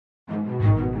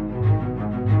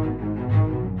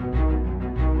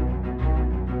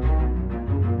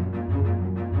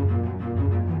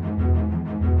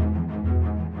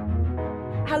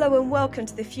and welcome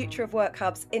to the Future of Work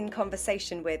Hub's In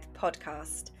Conversation With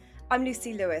podcast. I'm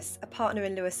Lucy Lewis, a partner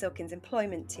in Lewis Silkin's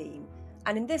employment team,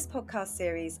 and in this podcast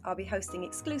series I'll be hosting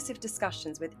exclusive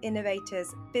discussions with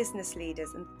innovators, business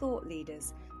leaders and thought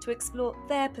leaders to explore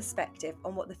their perspective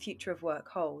on what the future of work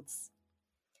holds.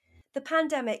 The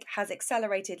pandemic has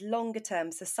accelerated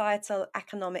longer-term societal,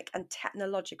 economic and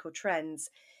technological trends,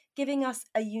 giving us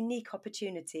a unique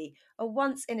opportunity, a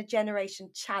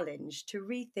once-in-a-generation challenge to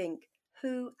rethink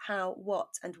who, how, what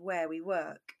and where we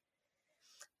work.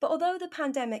 But although the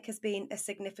pandemic has been a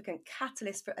significant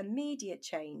catalyst for immediate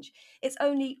change, it's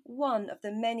only one of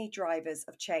the many drivers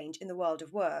of change in the world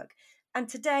of work. And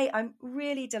today I'm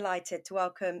really delighted to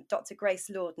welcome Dr. Grace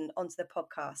Lawden onto the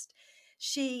podcast.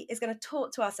 She is going to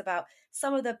talk to us about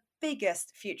some of the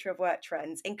biggest future of work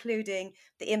trends, including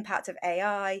the impact of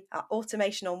AI,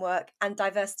 automation on work, and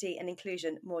diversity and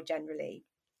inclusion more generally.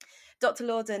 Dr.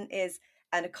 Lawden is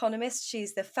an economist.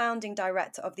 She's the founding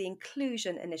director of the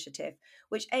Inclusion Initiative,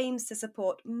 which aims to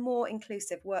support more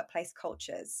inclusive workplace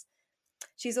cultures.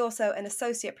 She's also an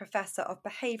associate professor of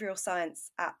behavioural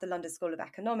science at the London School of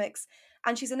Economics,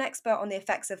 and she's an expert on the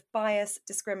effects of bias,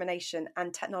 discrimination,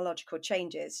 and technological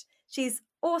changes. She's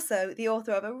also the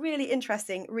author of a really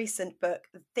interesting recent book,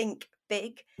 Think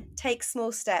Big, Take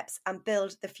Small Steps and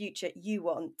Build the Future You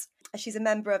Want. She's a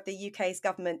member of the UK's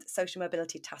Government Social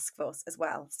Mobility Task Force as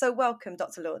well. So welcome,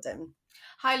 Dr. Lawden.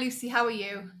 Hi, Lucy. How are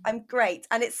you? I'm great.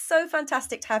 And it's so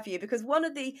fantastic to have you because one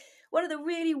of the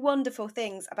really wonderful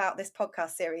things about this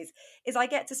podcast series is I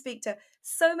get to speak to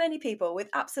so many people with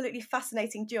absolutely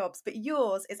fascinating jobs, but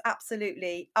yours is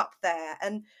absolutely up there.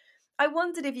 And I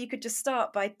wondered if you could just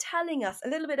start by telling us a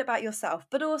little bit about yourself,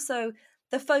 but also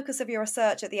the focus of your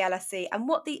research at the LSE and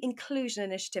what the Inclusion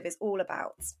Initiative is all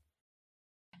about.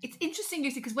 It's interesting,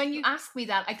 Lucy, because when you ask me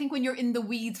that, I think when you're in the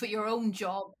weeds with your own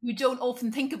job, you don't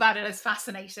often think about it as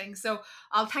fascinating. So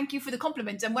I'll thank you for the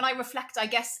compliment. And when I reflect, I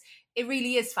guess it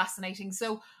really is fascinating.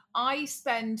 So I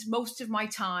spend most of my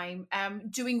time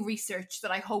doing research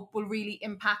that I hope will really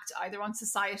impact either on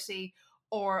society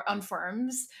or on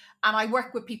firms. And I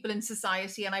work with people in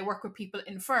society and I work with people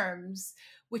in firms,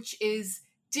 which is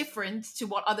different to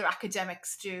what other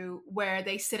academics do, where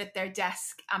they sit at their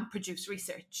desk and produce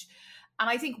research. And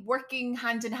I think working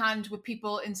hand in hand with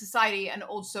people in society and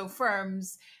also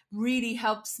firms really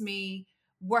helps me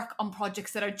work on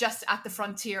projects that are just at the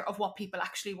frontier of what people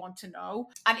actually want to know.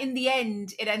 And in the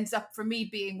end, it ends up for me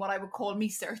being what I would call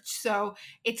me-search. So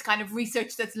it's kind of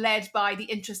research that's led by the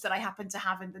interest that I happen to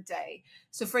have in the day.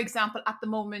 So for example, at the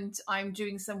moment, I'm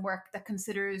doing some work that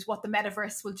considers what the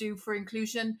metaverse will do for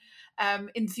inclusion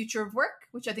in the future of work,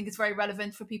 which I think is very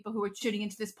relevant for people who are tuning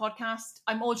into this podcast.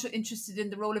 I'm also interested in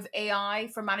the role of AI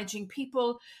for managing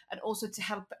people and also to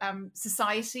help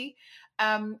society.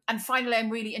 And finally, I'm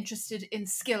really interested in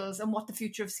skills and what the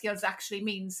future of skills actually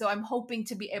means. So I'm hoping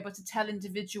to be able to tell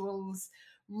individuals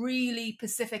really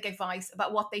specific advice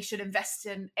about what they should invest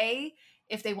in, A,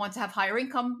 if they want to have higher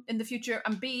income in the future,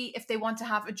 and B, if they want to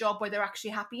have a job where they're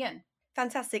actually happy in.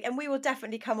 Fantastic. And we will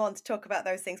definitely come on to talk about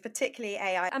those things, particularly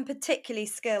AI and particularly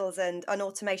skills and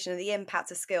automation and the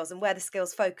impact of skills and where the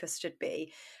skills focus should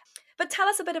be. But tell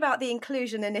us a bit about the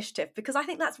Inclusion Initiative, because I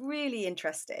think that's really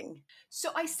interesting.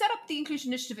 So I set up the Inclusion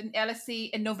Initiative in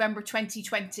LSE in November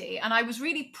 2020, and I was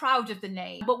really proud of the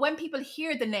name. But when people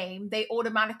hear the name, they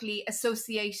automatically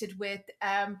associate it with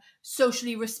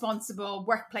socially responsible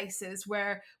workplaces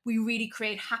where we really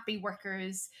create happy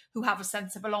workers who have a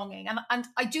sense of belonging. And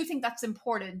I do think that's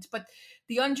important, but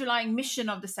the underlying mission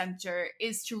of the centre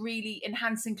is to really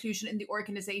enhance inclusion in the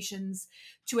organisations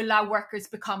to allow workers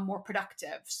become more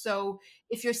productive. So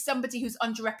if you're somebody who's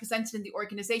underrepresented in the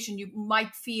organisation, you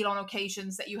might feel on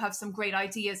occasions that you have some great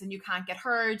ideas and you can't get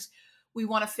heard. We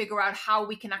want to figure out how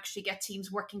we can actually get teams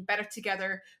working better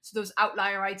together so those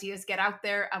outlier ideas get out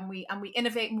there and we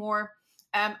innovate more.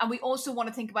 And we also want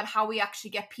to think about how we actually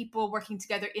get people working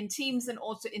together in teams and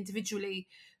also individually.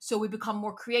 So we become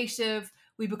more creative,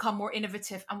 we become more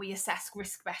innovative, and we assess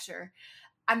risk better.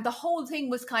 And the whole thing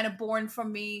was kind of born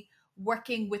from me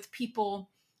working with people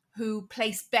who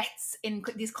place bets in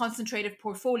these concentrated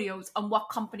portfolios on what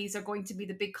companies are going to be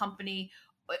the big company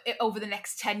over the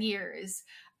next 10 years.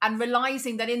 And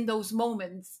realizing that in those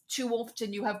moments, too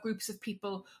often you have groups of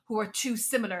people who are too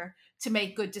similar to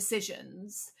make good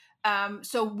decisions.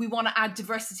 So we want to add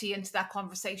diversity into that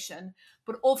conversation.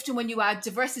 But often when you add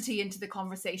diversity into the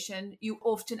conversation, you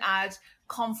often add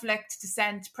conflict,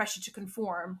 dissent, pressure to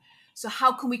conform. So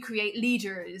how can we create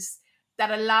leaders that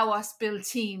allow us build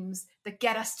teams that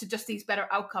get us to just these better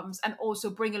outcomes and also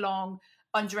bring along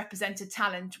underrepresented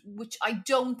talent, which I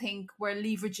don't think we're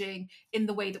leveraging in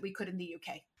the way that we could in the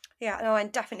UK. Yeah, no, I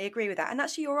definitely agree with that. And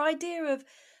actually, your idea of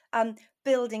um,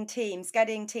 building teams,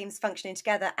 getting teams functioning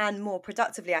together and more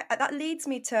productively, that leads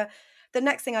me to the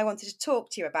next thing I wanted to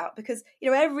talk to you about, because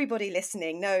everybody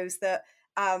listening knows that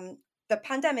um, the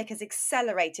pandemic has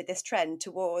accelerated this trend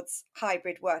towards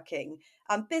hybrid working.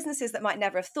 Businesses that might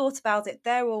never have thought about it,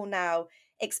 they're all now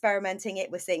experimenting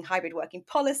it. We're seeing hybrid working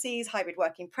policies, hybrid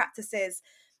working practices.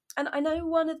 And I know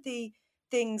one of the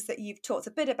things that you've talked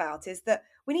a bit about is that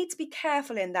we need to be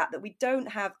careful in that we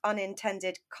don't have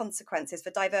unintended consequences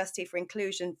for diversity, for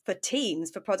inclusion, for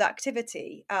teams, for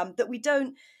productivity, that we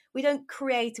don't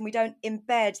create and we don't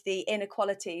embed the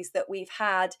inequalities that we've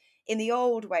had in the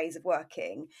old ways of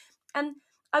working. And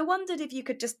I wondered if you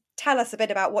could just tell us a bit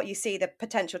about what you see the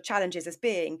potential challenges as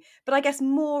being, but I guess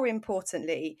more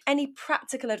importantly, any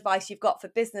practical advice you've got for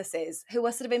businesses who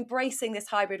are sort of embracing this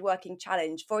hybrid working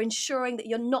challenge for ensuring that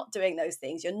you're not doing those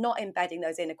things, you're not embedding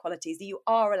those inequalities, that you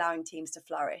are allowing teams to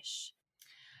flourish.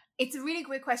 It's a really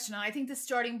great question. And I think the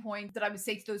starting point that I would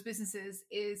say to those businesses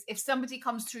is if somebody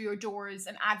comes through your doors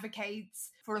and advocates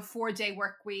for a 4-day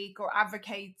work week or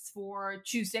advocates for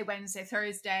Tuesday, Wednesday,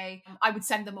 Thursday, I would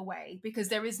send them away, because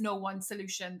there is no one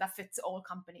solution that fits all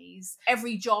companies.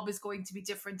 Every job is going to be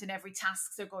different and every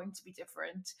tasks are going to be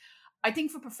different. I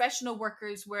think for professional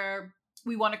workers where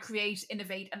we want to create,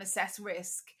 innovate, and assess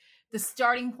risk, the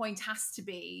starting point has to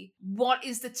be, what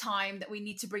is the time that we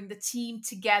need to bring the team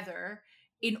together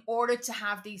in order to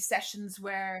have these sessions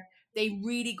where they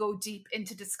really go deep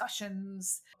into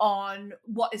discussions on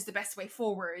what is the best way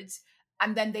forward.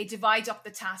 And then they divide up the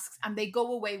tasks and they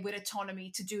go away with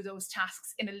autonomy to do those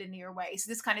tasks in a linear way. So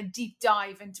this kind of deep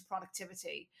dive into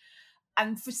productivity.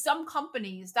 And for some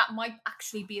companies, that might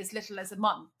actually be as little as a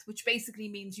month, which basically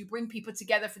means you bring people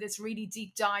together for this really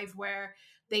deep dive where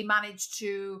they manage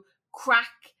to crack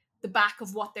the back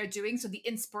of what they're doing, so the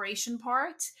inspiration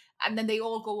part, and then they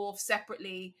all go off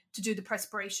separately to do the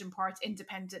perspiration part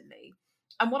independently.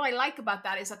 And what I like about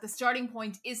that is that the starting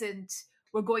point isn't,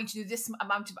 we're going to do this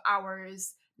amount of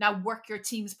hours, now work your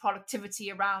team's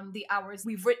productivity around the hours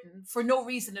we've written, for no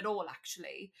reason at all,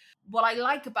 actually. What I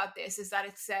like about this is that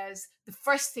it says the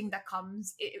first thing that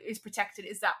comes is protected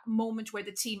is that moment where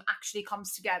the team actually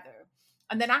comes together.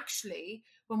 And then actually,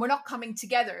 when we're not coming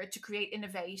together to create,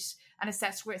 innovate, and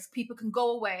assess risk, people can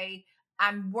go away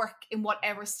and work in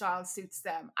whatever style suits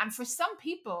them. And for some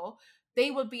people,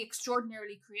 they will be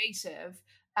extraordinarily creative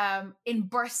in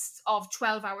bursts of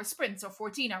 12-hour sprints or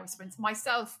 14-hour sprints.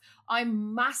 Myself,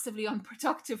 I'm massively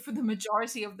unproductive for the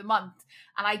majority of the month.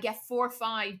 And I get 4 or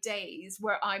 5 days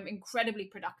where I'm incredibly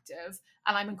productive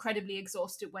and I'm incredibly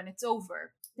exhausted when it's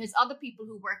over. There's other people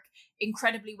who work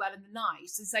incredibly well in the night.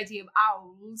 So this idea of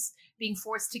owls being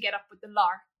forced to get up with the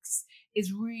larks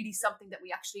is really something that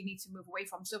we actually need to move away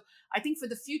from. So I think for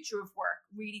the future of work,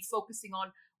 really focusing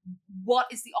on what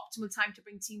is the optimal time to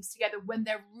bring teams together when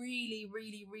they're really,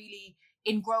 really, really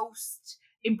engrossed,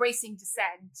 embracing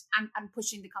dissent and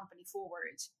pushing the company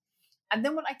forward. And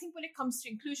then when it comes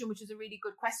to inclusion, which is a really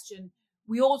good question,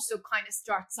 we also kind of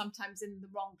start sometimes in the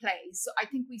wrong place. So I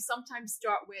think we sometimes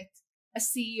start with a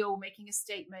CEO making a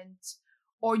statement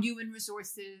or human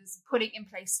resources putting in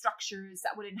place structures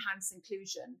that would enhance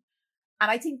inclusion.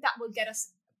 And I think that will get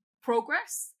us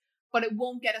progress, but it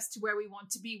won't get us to where we want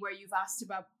to be, where you've asked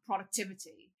about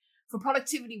productivity. For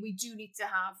productivity, we do need to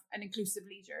have an inclusive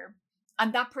leader.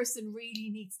 And that person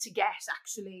really needs to get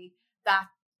actually that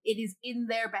it is in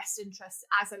their best interest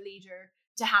as a leader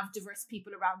to have diverse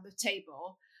people around the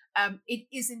table. It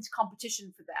isn't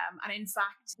competition for them. And in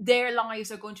fact, their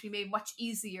lives are going to be made much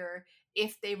easier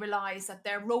if they realize that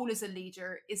their role as a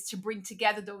leader is to bring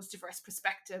together those diverse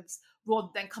perspectives rather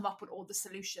than come up with all the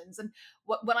solutions. And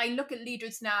when I look at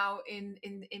leaders now in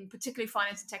particularly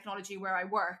finance and technology where I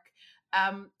work,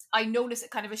 I notice a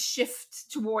kind of a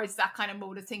shift towards that kind of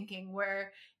mode of thinking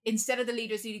where instead of the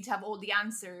leaders needing to have all the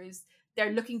answers,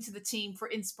 they're looking to the team for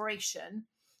inspiration.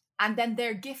 And then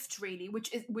their gift really,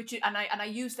 which and I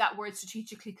use that word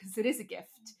strategically because it is a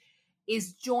gift,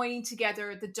 is joining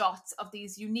together the dots of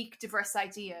these unique, diverse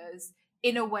ideas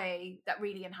in a way that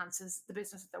really enhances the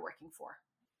business that they're working for.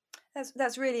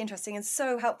 That's really interesting and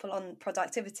so helpful on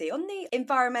productivity. On the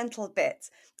environmental bit,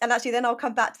 and actually then I'll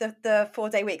come back to the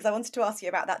 4-day week because I wanted to ask you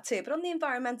about that too. But on the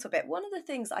environmental bit, one of the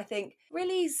things I think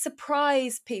really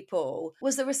surprised people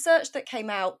was the research that came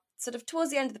out sort of towards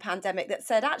the end of the pandemic that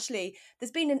said actually there's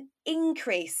been an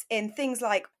increase in things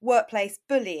like workplace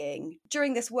bullying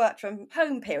during this work from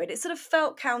home period. It sort of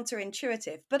felt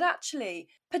counterintuitive, but actually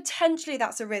potentially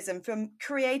that's arisen from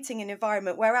creating an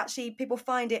environment where actually people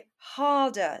find it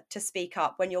harder to speak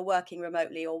up when you're working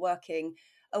remotely or working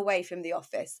away from the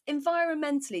office.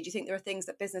 Environmentally, do you think there are things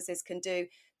that businesses can do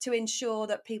to ensure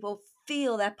that people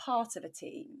feel they're part of a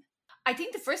team? I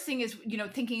think the first thing is,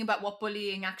 thinking about what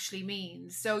bullying actually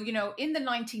means. So, in the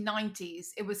 1990s,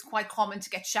 it was quite common to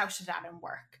get shouted at in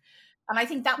work. And I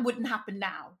think that wouldn't happen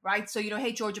now, right? So,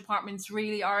 HR departments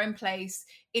really are in place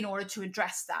in order to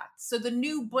address that. So the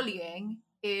new bullying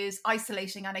is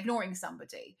isolating and ignoring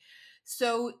somebody.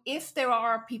 So if there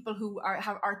are people who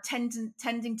are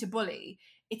tending to bully,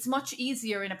 it's much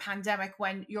easier in a pandemic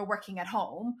when you're working at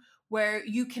home, where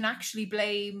you can actually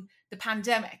blame the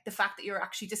pandemic, the fact that you're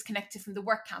actually disconnected from the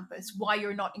work campus, why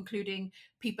you're not including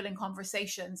people in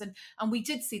conversations. And we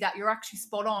did see that. You're actually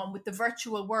spot on with the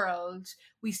virtual world.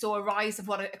 We saw a rise of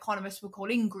what economists would call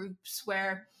in-groups,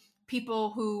 where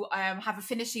people who have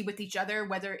affinity with each other,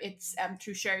 whether it's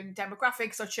through sharing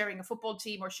demographics or sharing a football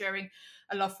team or sharing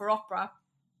a love for opera,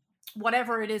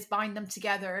 whatever it is bind them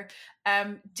together,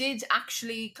 did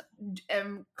actually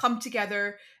come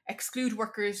together, exclude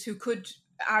workers who could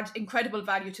add incredible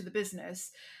value to the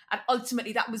business. And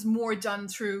ultimately that was more done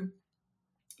through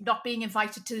not being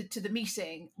invited to the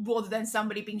meeting rather than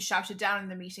somebody being shouted down in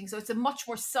the meeting. So it's a much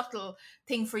more subtle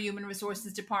thing for human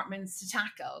resources departments to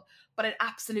tackle, but it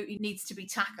absolutely needs to be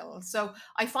tackled. So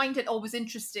I find it always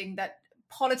interesting that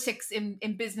politics in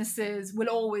businesses will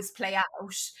always play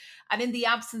out. And in the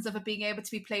absence of it being able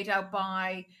to be played out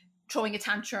by throwing a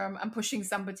tantrum and pushing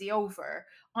somebody over,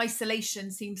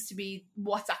 isolation seems to be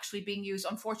what's actually being used,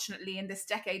 unfortunately, in this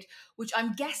decade, which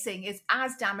I'm guessing is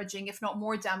as damaging, if not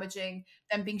more damaging,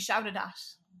 than being shouted at.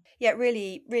 Yeah,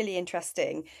 really, really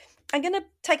interesting. I'm going to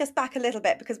take us back a little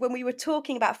bit, because when we were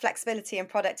talking about flexibility and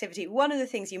productivity, one of the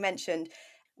things you mentioned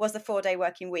was the 4-day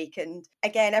working week. And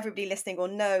again, everybody listening will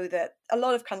know that a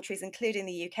lot of countries, including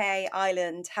the UK,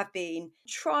 Ireland, have been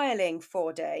trialing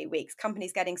 4-day weeks,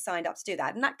 companies getting signed up to do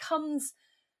that. And that comes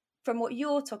from what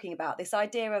you're talking about, this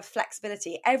idea of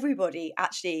flexibility, everybody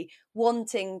actually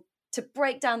wanting to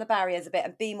break down the barriers a bit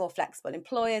and be more flexible.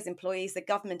 Employers, employees, the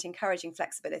government encouraging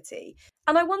flexibility.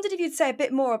 And I wondered if you'd say a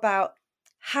bit more about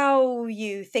how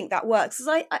you think that works.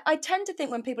 Because I tend to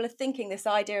think when people are thinking this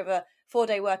idea of a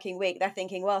 4-day working week, they're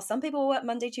thinking, well, some people will work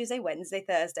Monday, Tuesday, Wednesday,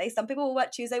 Thursday. Some people will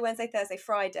work Tuesday, Wednesday, Thursday,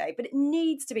 Friday. But it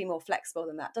needs to be more flexible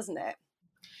than that, doesn't it?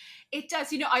 It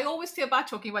does. I always feel bad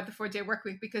talking about the 4-day work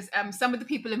week because some of the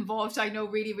people involved I know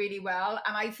really, really well.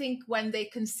 And I think when they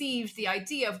conceived the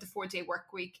idea of the 4-day work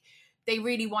week, they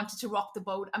really wanted to rock the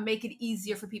boat and make it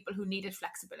easier for people who needed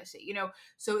flexibility.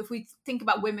 So if we think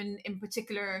about women in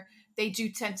particular, they do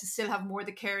tend to still have more of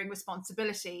the caring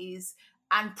responsibilities,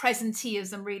 and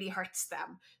presenteeism really hurts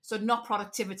them. So not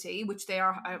productivity, which they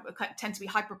are tend to be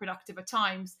hyperproductive at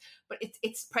times, but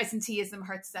it's presenteeism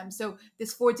hurts them. So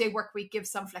this 4-day work week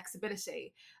gives some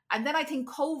flexibility. And then I think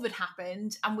COVID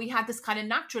happened and we had this kind of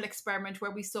natural experiment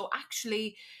where we saw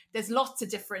actually there's lots of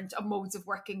different modes of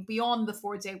working beyond the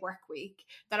 4-day work week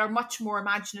that are much more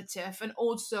imaginative and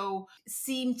also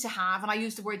seem to have, and I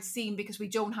use the word seem because we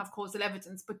don't have causal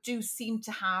evidence, but do seem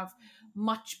to have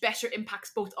much better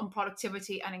impacts both on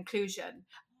productivity and inclusion.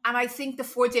 And I think the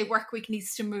 4-day work week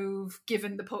needs to move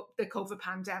given the COVID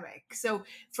pandemic. So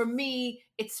for me,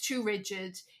 it's too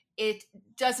rigid. It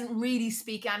doesn't really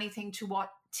speak anything to what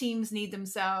teams need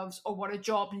themselves or what a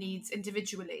job needs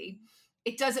individually.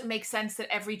 It doesn't make sense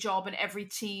that every job and every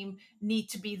team need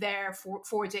to be there for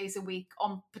 4 days a week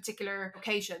on particular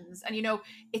occasions. And,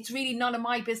 it's really none of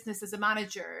my business as a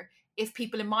manager if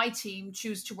people in my team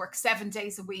choose to work 7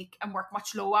 days a week and work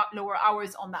much lower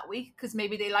hours on that week, because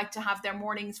maybe they like to have their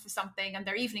mornings for something and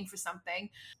their evening for something.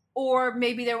 Or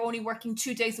maybe they're only working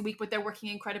 2 days a week, but they're working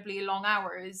incredibly long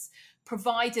hours,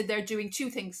 provided they're doing two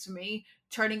things for me: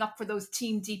 turning up for those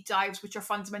team deep dives, which are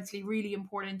fundamentally really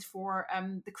important for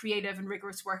the creative and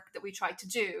rigorous work that we try to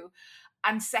do.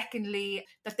 And secondly,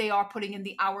 that they are putting in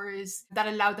the hours that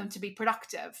allow them to be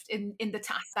productive in the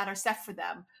tasks that are set for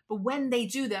them. But when they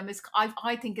do them,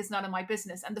 I think is none of my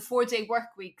business. And the 4-day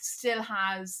work week still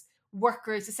has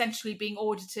workers essentially being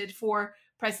audited for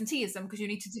presenteeism, because you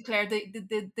need to declare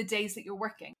the days that you're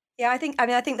working. Yeah, I think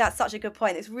that's such a good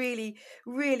point. It's really,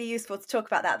 really useful to talk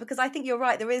about that, because I think you're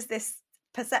right. There is this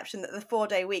perception that the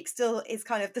 4-day week still is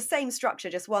kind of the same structure,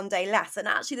 just 1 day less. And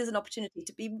actually there's an opportunity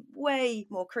to be way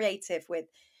more creative with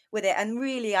it. And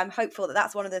really, I'm hopeful that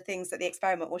that's one of the things that the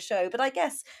experiment will show. But I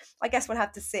guess we'll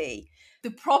have to see.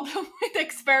 The problem with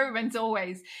experiments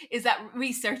always is that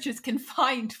researchers can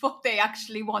find what they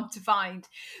actually want to find.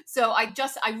 So I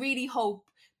really hope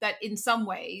that in some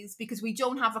ways, because we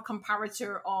don't have a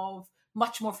comparator of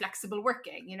much more flexible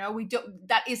working,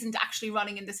 that isn't actually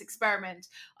running in this experiment.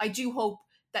 I do hope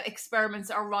that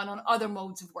experiments are run on other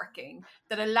modes of working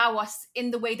that allow us,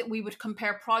 in the way that we would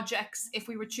compare projects if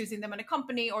we were choosing them in a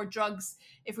company, or drugs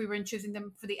if we were choosing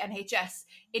them for the NHS,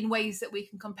 in ways that we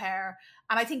can compare.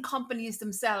 And I think companies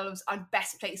themselves are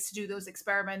best placed to do those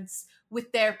experiments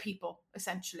with their people,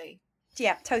 essentially.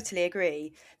 Yeah, totally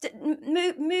agree.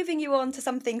 Moving you on to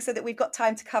something so that we've got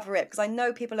time to cover it, because I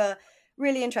know people are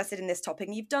really interested in this topic.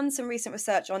 And you've done some recent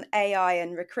research on AI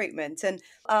and recruitment, and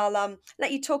I'll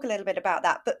let you talk a little bit about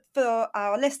that. But for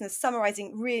our listeners,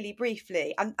 summarising really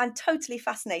briefly, and totally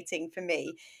fascinating for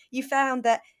me, you found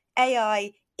that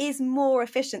AI is more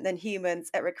efficient than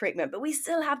humans at recruitment, but we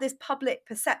still have this public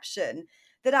perception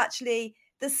that actually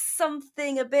there's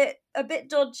something a bit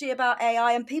dodgy about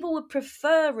AI, and people would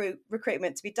prefer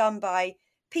recruitment to be done by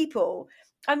people.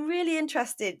 I'm really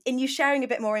interested in you sharing a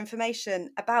bit more information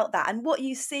about that and what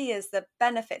you see as the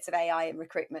benefits of AI in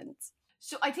recruitment.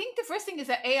 So I think the first thing is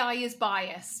that AI is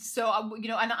biased. So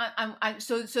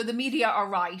so the media are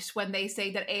right when they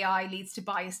say that AI leads to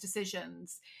biased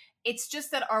decisions. It's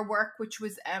just that our work, which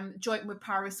was joint with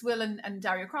Paris Will and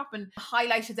Daria Kroppen,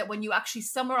 highlighted that when you actually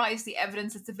summarize the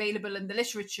evidence that's available in the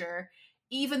literature,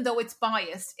 even though it's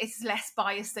biased, it's less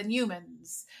biased than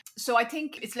humans. So I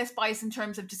think it's less biased in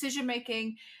terms of decision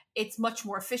making. It's much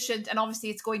more efficient, and obviously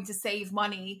it's going to save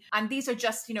money. And these are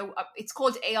just, it's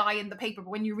called AI in the paper, but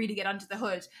when you really get under the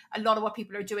hood, a lot of what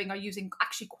people are doing are using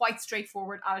actually quite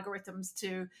straightforward algorithms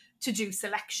to do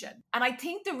selection. And I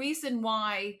think the reason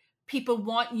why people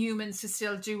want humans to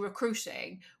still do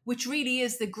recruiting, which really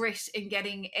is the grit in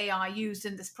getting AI used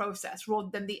in this process rather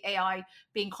than the AI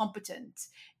being competent,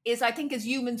 is I think as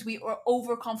humans, we are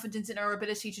overconfident in our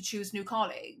ability to choose new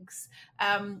colleagues,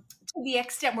 to the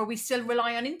extent where we still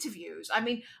rely on interviews. I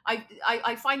mean,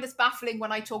 I find this baffling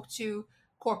when I talk to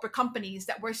corporate companies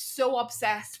that we're so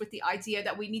obsessed with the idea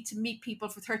that we need to meet people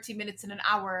for 30 minutes in an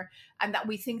hour, and that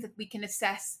we think that we can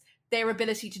assess their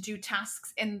ability to do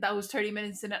tasks in those 30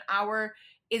 minutes in an hour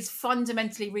is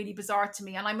fundamentally really bizarre to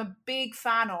me. And I'm a big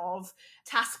fan of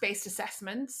task-based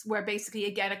assessments, where basically,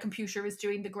 again, a computer is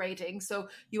doing the grading. So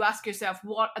you ask yourself,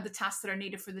 what are the tasks that are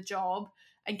needed for the job?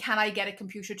 And can I get a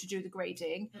computer to do the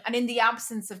grading? And in the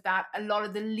absence of that, a lot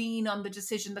of the lean on the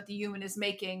decision that the human is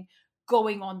making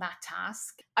going on that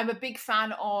task. I'm a big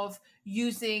fan of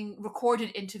using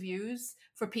recorded interviews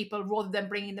for people rather than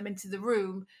bringing them into the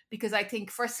room, because I think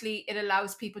firstly, it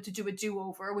allows people to do a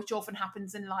do-over, which often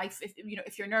happens in life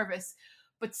if you're nervous.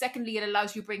 But secondly, it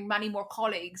allows you to bring many more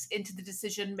colleagues into the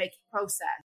decision-making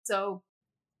process. So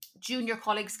junior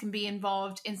colleagues can be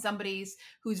involved in somebody's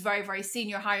who's very, very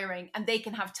senior hiring, and they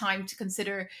can have time to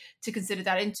consider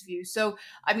that interview. So,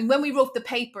 I mean, when we wrote the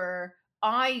paper,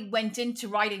 I went into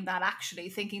writing that actually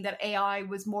thinking that AI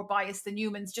was more biased than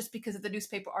humans, just because of the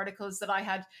newspaper articles that I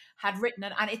had written,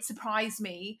 and it surprised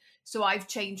me. So I've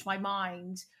changed my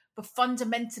mind. But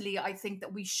fundamentally, I think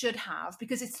that we should have,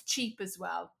 because it's cheap as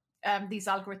well, these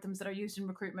algorithms that are used in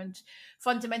recruitment,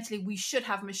 fundamentally, we should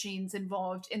have machines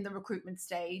involved in the recruitment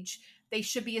stage. They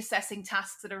should be assessing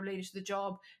tasks that are related to the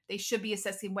job. They should be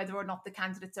assessing whether or not the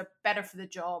candidates are better for the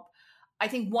job. I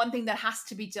think one thing that has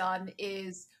to be done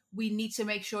is we need to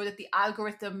make sure that the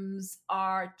algorithms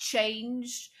are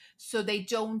changed so they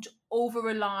don't over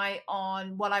rely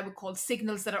on what I would call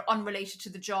signals that are unrelated to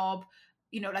the job,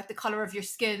 like the color of your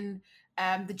skin,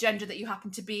 the gender that you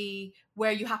happen to be,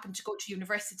 where you happen to go to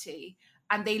university.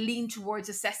 And they lean towards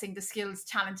assessing the skills,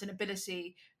 talent, and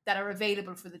ability that are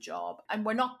available for the job. And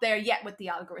we're not there yet with the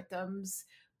algorithms,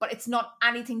 but it's not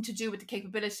anything to do with the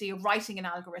capability of writing an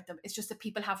algorithm. It's just that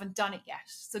people haven't done it yet.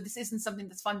 So this isn't something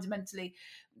that's fundamentally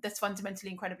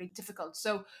incredibly difficult.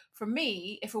 So for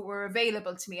me, if it were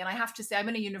available to me, and I have to say, I'm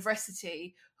in a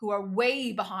university who are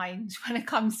way behind when it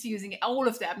comes to using it, all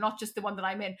of them, not just the one that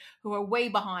I'm in, who are way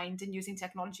behind in using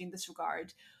technology in this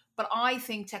regard. But I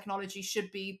think technology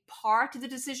should be part of the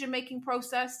decision-making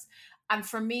process. And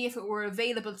for me, if it were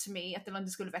available to me at the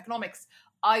London School of Economics,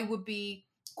 I would be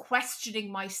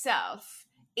questioning myself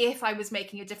if I was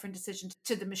making a different decision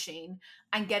to the machine,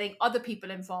 and getting other people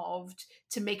involved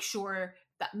to make sure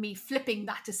that me flipping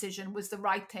that decision was the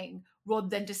right thing, rather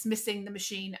than dismissing the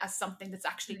machine as something that's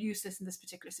actually useless in this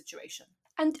particular situation.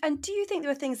 And do you think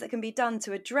there are things that can be done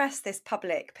to address this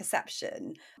public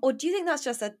perception? Or do you think that's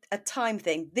just a time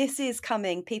thing? This is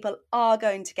coming. People are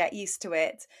going to get used to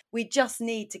it. We just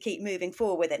need to keep moving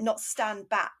forward with it, not stand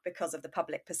back because of the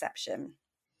public perception.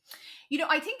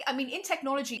 I mean, in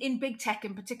technology, in big tech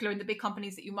in particular, in the big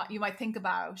companies that you might think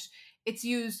about, it's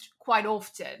used quite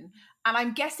often. And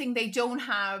I'm guessing they don't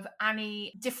have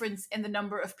any difference in the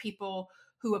number of people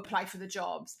who apply for the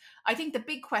jobs. I think the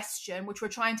big question, which we're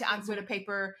trying to answer in a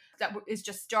paper that is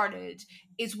just started,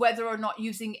 is whether or not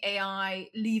using AI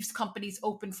leaves companies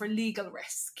open for legal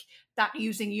risk that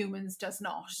using humans does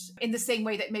not, in the same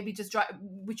way that maybe just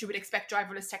which you would expect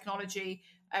driverless technology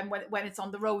when it's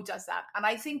on the road does that. And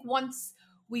I think once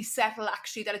we settle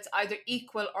actually that it's either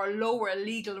equal or lower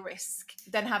legal risk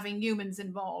than having humans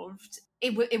involved,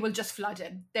 it will just flood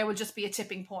in. There will just be a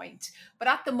tipping point. But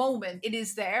at the moment, it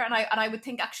is there. And I would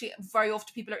think actually very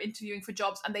often people are interviewing for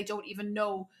jobs and they don't even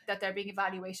know that they're being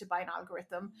evaluated by an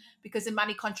algorithm, because in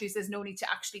many countries, there's no need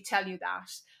to actually tell you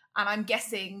that. And I'm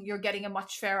guessing you're getting a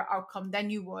much fairer outcome than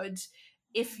you would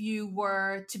if you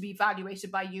were to be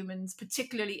evaluated by humans,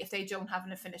 particularly if they don't have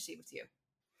an affinity with you.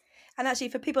 And actually,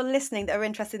 for people listening that are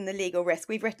interested in the legal risk,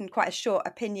 we've written quite a short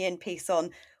opinion piece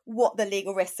on what the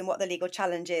legal risks and what the legal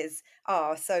challenges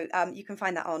are. So you can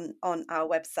find that on our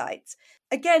website.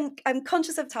 Again, I'm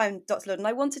conscious of time, Dr. Lord, and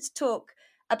I wanted to talk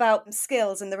about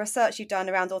skills and the research you've done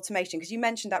around automation, because you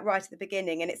mentioned that right at the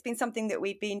beginning, and it's been something that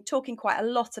we've been talking quite a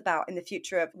lot about in the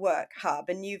Future of Work Hub.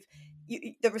 And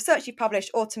the research you've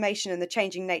published, Automation and the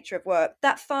Changing Nature of Work,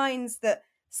 that finds that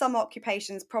some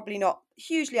occupations, probably not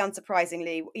hugely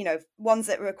unsurprisingly, ones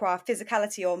that require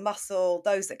physicality or muscle,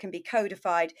 those that can be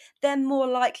codified, they're more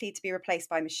likely to be replaced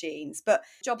by machines. But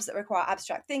jobs that require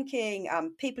abstract thinking,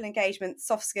 people engagement,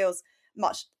 soft skills,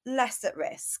 much less at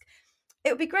risk.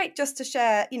 It would be great just to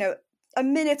share, a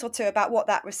minute or two about what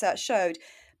that research showed.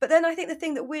 But then I think the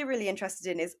thing that we're really interested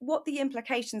in is what the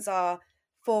implications are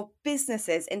for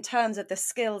businesses in terms of the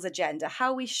skills agenda,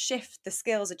 how we shift the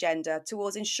skills agenda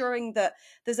towards ensuring that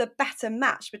there's a better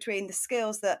match between the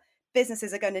skills that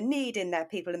businesses are going to need in their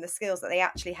people and the skills that they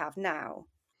actually have now.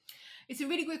 It's a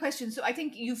really great question. So I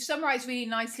think you've summarized really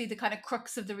nicely the kind of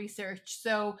crux of the research.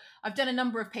 So I've done a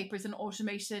number of papers on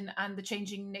automation and the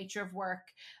changing nature of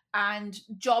work, and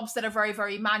jobs that are very,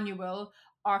 very manual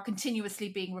are continuously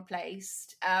being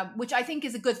replaced, which I think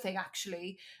is a good thing,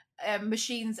 actually.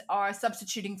 Machines are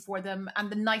substituting for them, and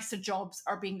the nicer jobs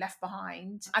are being left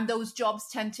behind. And those jobs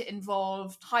tend to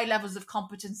involve high levels of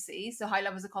competency, so high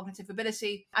levels of cognitive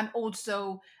ability, and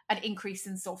also an increase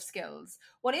in soft skills.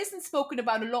 What isn't spoken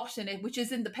about a lot in it, which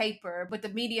is in the paper, but the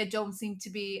media don't seem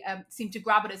to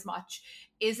grab it as much,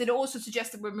 is it also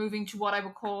suggests that we're moving to what I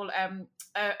would call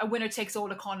a winner takes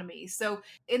all economy. So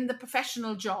in the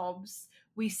professional jobs,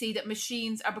 we see that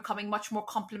machines are becoming much more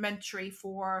complementary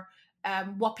for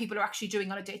what people are actually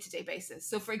doing on a day-to-day basis.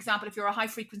 So for example, if you're a high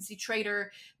frequency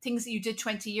trader, things that you did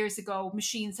 20 years ago,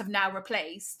 machines have now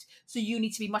replaced. So you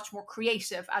need to be much more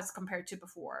creative as compared to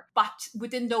before. But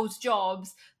within those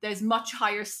jobs, there's much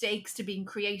higher stakes to being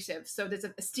creative. So there's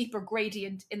a steeper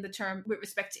gradient in the term with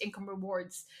respect to income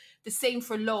rewards. The same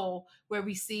for law, where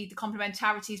we see the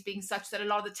complementarities being such that a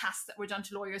lot of the tasks that were done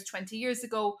to lawyers 20 years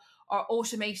ago are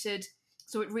automated.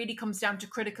 So it really comes down to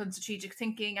critical and strategic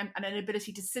thinking and an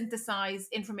ability to synthesize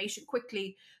information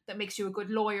quickly that makes you a good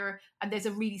lawyer. And there's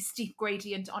a really steep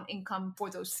gradient on income for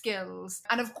those skills.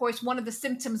 And of course, one of the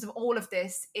symptoms of all of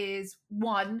this is,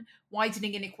 one,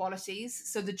 widening inequalities.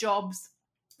 So the jobs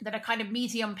that are kind of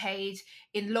medium paid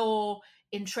in law,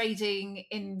 in trading,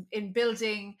 in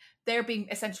building, they're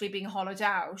essentially being hollowed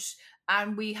out.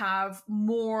 And we have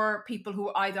more people who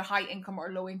are either high income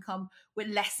or low income with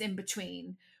less in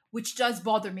between, which does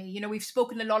bother me. We've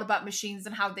spoken a lot about machines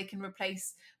and how they can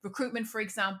replace recruitment, for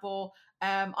example.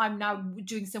 I'm now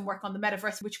doing some work on the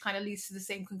metaverse, which kind of leads to the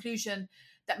same conclusion,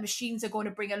 that machines are going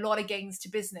to bring a lot of gains to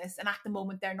business. And at the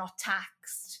moment, they're not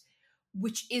taxed,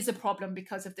 which is a problem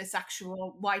because of this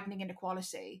actual widening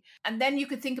inequality. And then you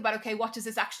could think about, okay, what does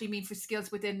this actually mean for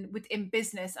skills within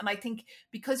business? And I think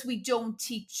because we don't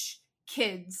teach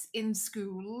kids in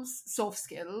schools soft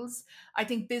skills, I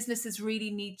think businesses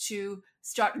really need to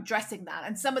start addressing that.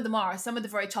 And some of the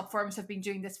very top firms have been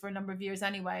doing this for a number of years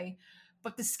anyway.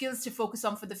 But the skills to focus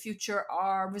on for the future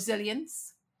are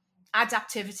resilience,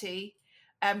 adaptivity,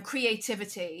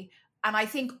 creativity, and I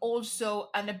think also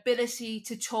an ability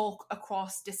to talk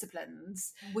across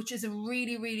disciplines, which is a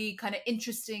really, really kind of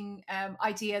interesting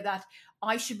idea, that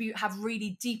I should have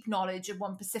really deep knowledge of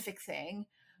one specific thing,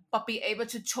 but be able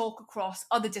to talk across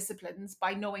other disciplines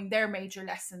by knowing their major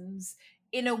lessons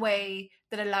in a way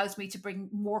that allows me to bring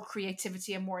more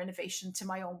creativity and more innovation to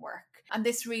my own work. And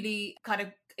this really kind of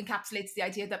encapsulates the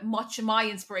idea that much of my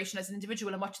inspiration as an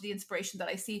individual and much of the inspiration that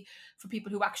I see for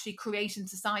people who actually create in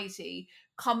society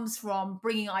comes from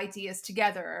bringing ideas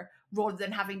together rather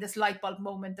than having this light bulb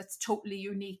moment that's totally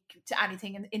unique to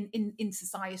anything in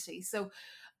society. So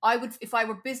if I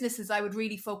were businesses, I would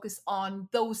really focus on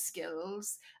those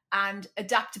skills And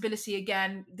adaptability,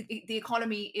 again, the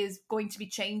economy is going to be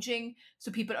changing. So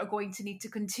people are going to need to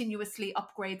continuously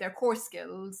upgrade their core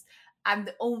skills. And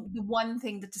the one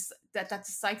thing that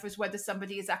deciphers whether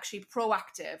somebody is actually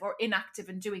proactive or inactive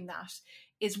in doing that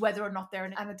is whether or not they're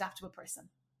an adaptable person.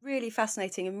 Really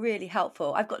fascinating and really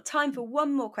helpful. I've got time for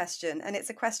one more question, and it's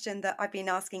a question that I've been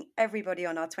asking everybody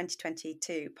on our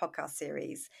 2022 podcast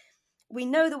series. We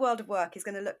know the world of work is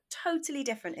going to look totally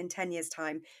different in 10 years'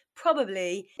 time,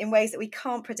 probably in ways that we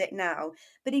can't predict now.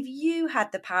 But if you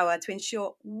had the power to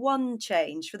ensure one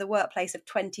change for the workplace of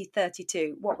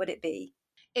 2032, what would it be?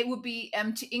 It would be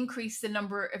to increase the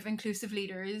number of inclusive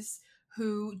leaders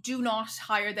who do not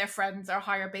hire their friends or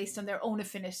hire based on their own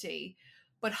affinity,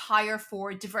 but hire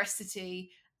for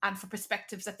diversity and for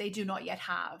perspectives that they do not yet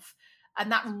have.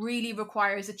 And that really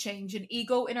requires a change in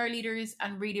ego in our leaders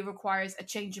and really requires a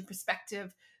change in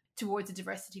perspective towards a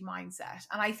diversity mindset.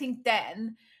 And I think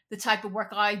then the type of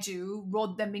work I do,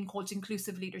 rather than being called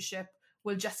inclusive leadership,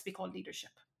 will just be called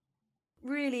leadership.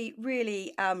 Really,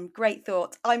 really great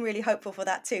thought. I'm really hopeful for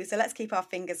that too. So let's keep our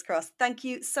fingers crossed. Thank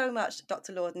you so much,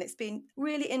 Dr. Lawden. It's been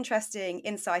really interesting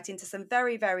insight into some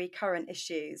very, very current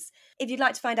issues. If you'd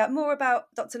like to find out more about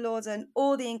Dr. Lawden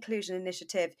or the Inclusion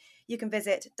Initiative, you can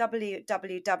visit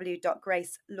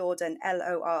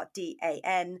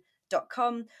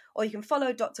www.gracelawden.com, or you can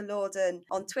follow Dr. Lawden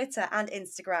on Twitter and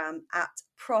Instagram at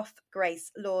Prof.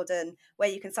 Grace Lawden, where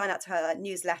you can sign up to her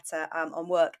newsletter on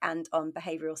work and on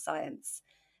behavioural science.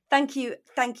 Thank you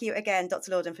again,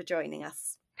 Dr. Lawden, for joining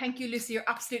us. Thank you, Lucy. You're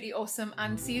absolutely awesome,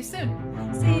 and see you soon.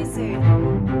 See you.